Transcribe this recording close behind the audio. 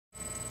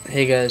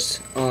Hey guys,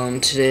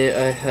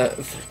 today I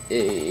have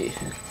a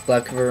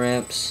Black River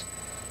Ramps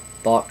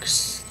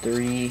Box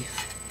 3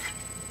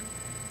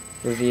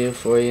 review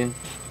for you.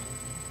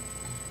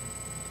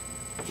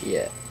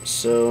 Yeah,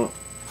 so,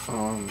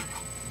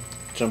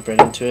 jump right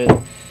into it.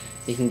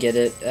 You can get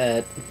it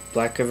at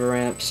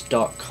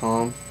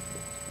blackriverramps.com.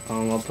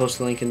 I'll post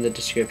a link in the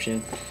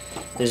description.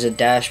 There's a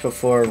dash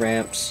before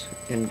ramps,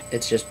 and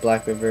it's just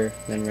Black River,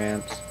 then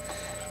ramps.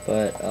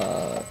 But,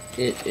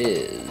 it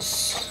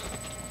is...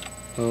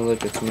 Oh,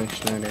 look, it's Mike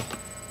Schneider.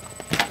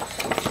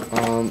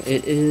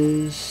 It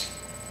is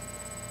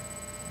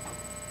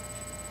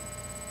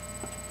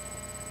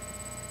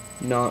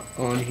not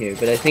on here,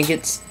 but I think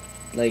it's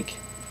like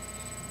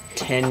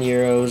 10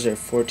 euros or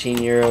 14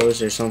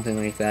 euros or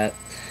something like that,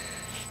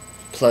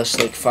 plus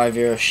like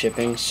 €5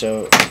 shipping.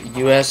 So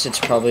US, it's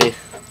probably,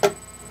 I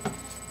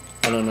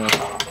don't know,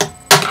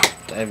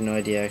 I have no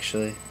idea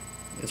actually.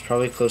 It's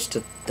probably close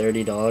to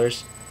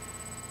 $30,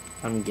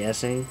 I'm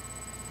guessing,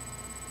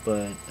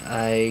 but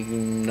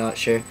I'm not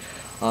sure.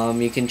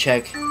 You can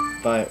check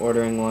by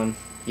ordering one.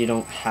 You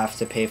don't have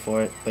to pay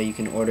for it, but you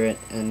can order it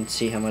and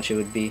see how much it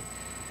would be,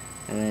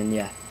 and then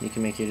yeah, you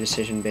can make your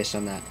decision based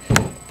on that.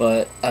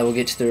 But I will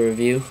get to the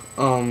review.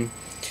 The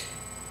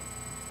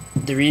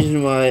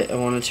reason why I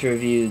wanted to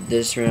review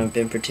this ramp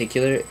in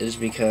particular is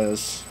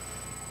because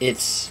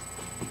it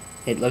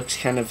looks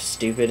kind of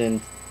stupid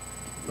and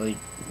like,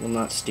 well,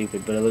 not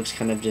stupid, but it looks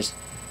kind of just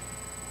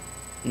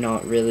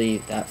not really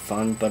that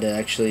fun, but it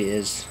actually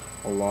is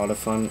a lot of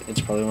fun.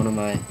 It's probably one of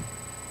my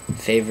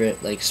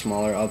favorite like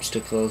smaller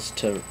obstacles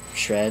to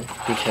shred,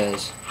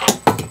 because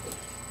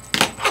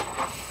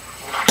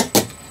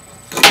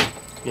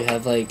you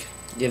have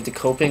the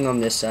coping on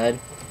this side,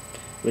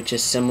 which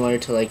is similar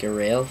to like a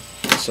rail,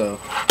 so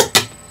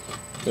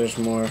there's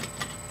more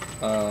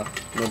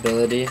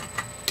mobility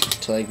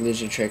to like lose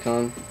your trick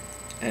on,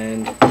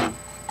 and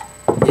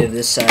you have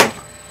this side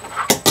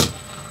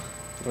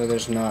where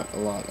there's not a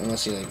lot,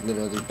 unless you like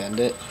literally bend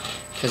it,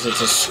 because it's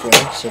a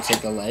square, so it's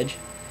like a ledge.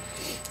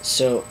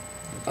 So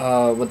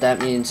what that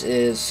means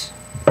is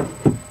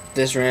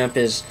this ramp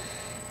is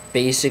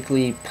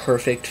basically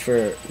perfect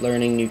for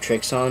learning new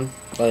tricks on,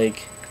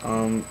 like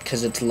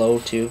because it's low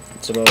too.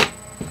 It's about,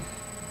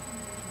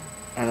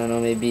 I don't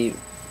know, maybe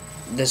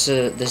this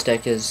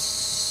deck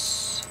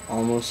is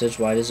almost as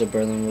wide as a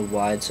Berlin Wood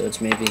wide, so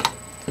it's maybe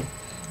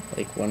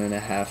like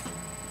 1.5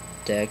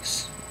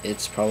 decks.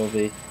 It's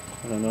probably,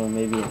 I don't know,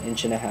 maybe 1.5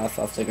 inches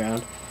off the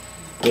ground,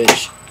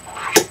 which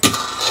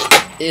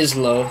is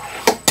low.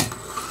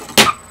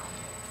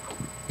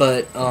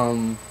 But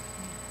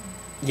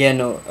yeah,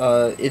 no,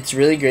 it's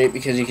really great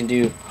because you can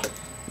do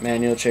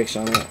manual tricks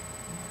on it,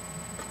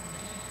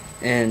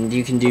 and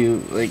you can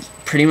do like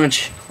pretty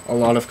much a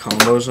lot of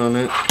combos on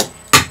it.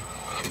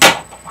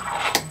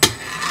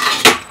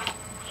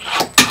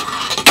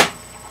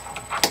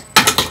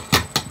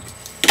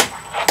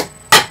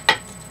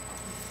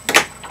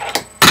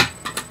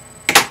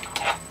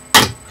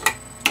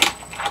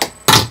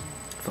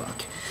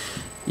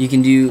 You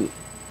can do,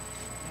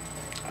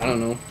 I don't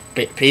know,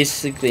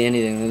 basically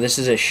anything. This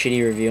is a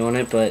shitty review on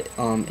it, but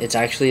it's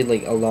actually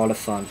like a lot of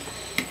fun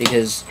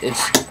because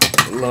it's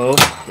low.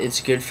 It's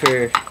good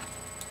for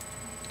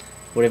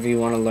whatever you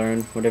want to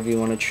learn, whatever you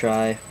want to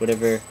try,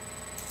 whatever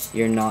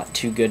you're not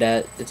too good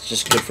at. It's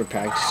just good for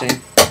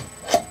practicing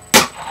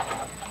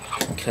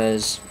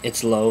because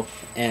it's low,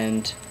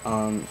 and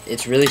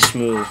it's really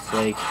smooth,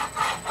 like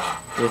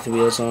with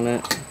wheels on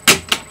it,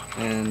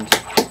 and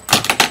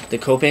the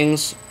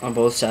copings on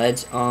both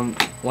sides.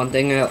 One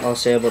thing I'll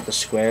say about the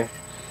square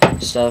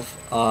stuff,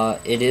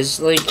 it is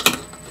like,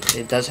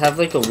 it does have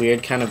like a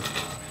weird kind of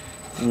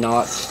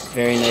not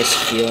very nice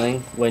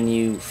feeling when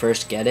you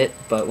first get it,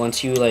 but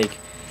once you like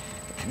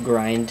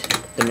grind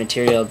the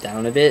material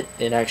down a bit,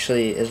 it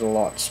actually is a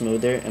lot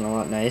smoother and a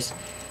lot nice.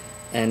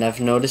 And I've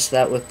noticed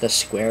that with the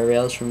square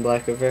rails from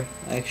Black River,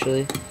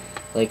 actually,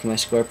 like my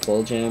square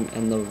pole jam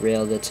and the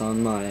rail that's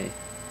on my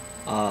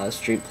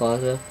Street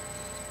Plaza,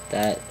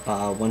 that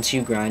once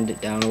you grind it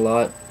down a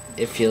lot,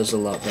 it feels a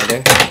lot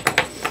better.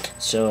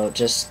 So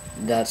just,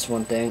 that's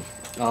one thing.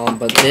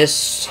 But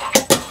this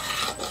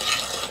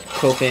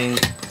coping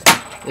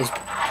is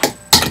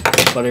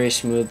buttery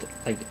smooth,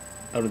 like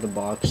out of the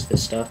box,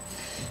 this stuff.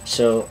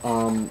 So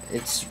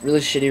it's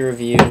really shitty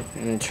review,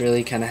 and it's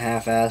really kind of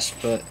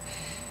half-assed, but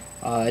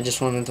I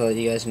just wanted to let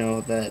you guys know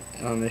that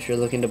if you're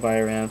looking to buy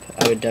a ramp,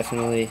 I would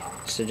definitely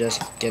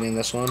suggest getting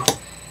this one,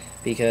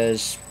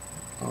 because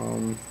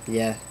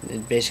yeah,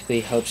 it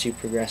basically helps you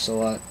progress a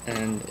lot,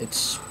 and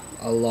it's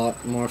a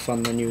lot more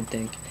fun than you would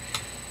think.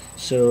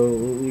 So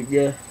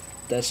yeah,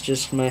 that's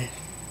just my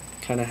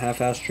kind of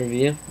half-assed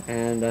review,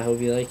 and I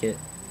hope you like it.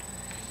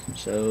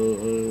 So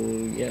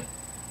yeah,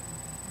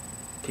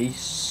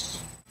 peace.